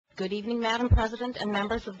Good evening, Madam President and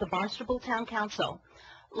members of the Barnstable Town Council.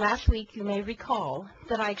 Last week, you may recall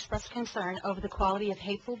that I expressed concern over the quality of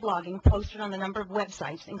hateful blogging posted on a number of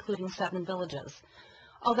websites, including 7 Villages.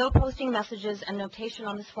 Although posting messages and notation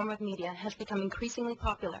on this form of media has become increasingly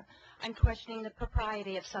popular, I'm questioning the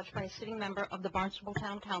propriety of such by a sitting member of the Barnstable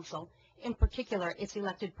Town Council, in particular its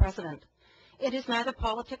elected president. It is neither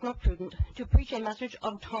politic nor prudent to preach a message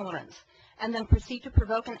of tolerance and then proceed to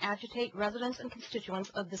provoke and agitate residents and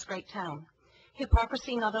constituents of this great town.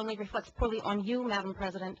 Hypocrisy not only reflects poorly on you, Madam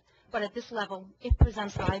President, but at this level, it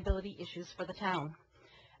presents liability issues for the town.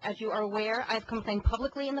 As you are aware, I have complained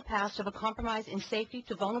publicly in the past of a compromise in safety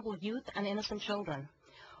to vulnerable youth and innocent children.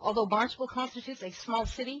 Although Barnstable constitutes a small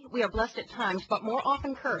city, we are blessed at times, but more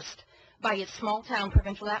often cursed by its small-town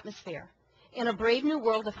provincial atmosphere. In a brave new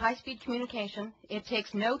world of high-speed communication, it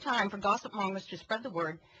takes no time for gossip mongers to spread the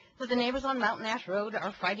word that the neighbors on Mountain Ash Road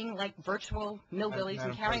are fighting like virtual millbillies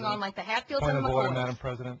and carrying on like the Hatfields and the McCoys. Point of order, Madam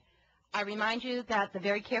President. I remind you that the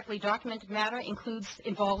very carefully documented matter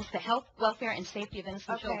involves the health, welfare, and safety of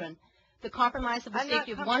innocent children. The compromise of the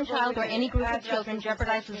safety of one child or any group of children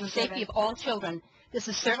jeopardizes the safety of all children. This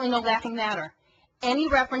is certainly no laughing matter. Any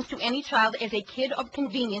reference to any child as a kid of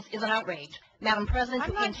convenience is an outrage. Madam President,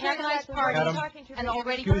 to antagonize parties and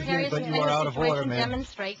already precarious and innocent situation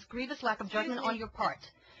demonstrates grievous lack of judgment on your part.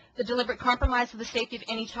 The deliberate compromise of the safety of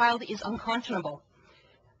any child is unconscionable.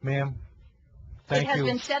 Ma'am, thank you. It has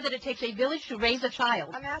been said that it takes a village to raise a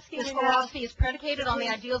child. This philosophy is predicated on the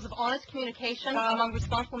ideals of honest communication among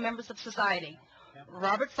responsible members of society.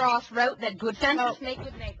 Robert Frost wrote that good fences make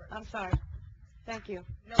good neighbors. I'm sorry. Thank you.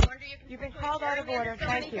 No wonder You've been called out of order.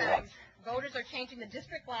 Thank you. Voters are changing the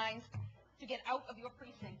district lines to get out of your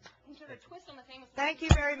precinct. Consider a twist on the famous. Thank you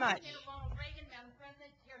very much. Reagan, Madam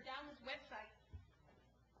President, tear down this website.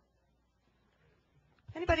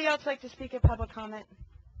 Anybody else like to speak at public comment?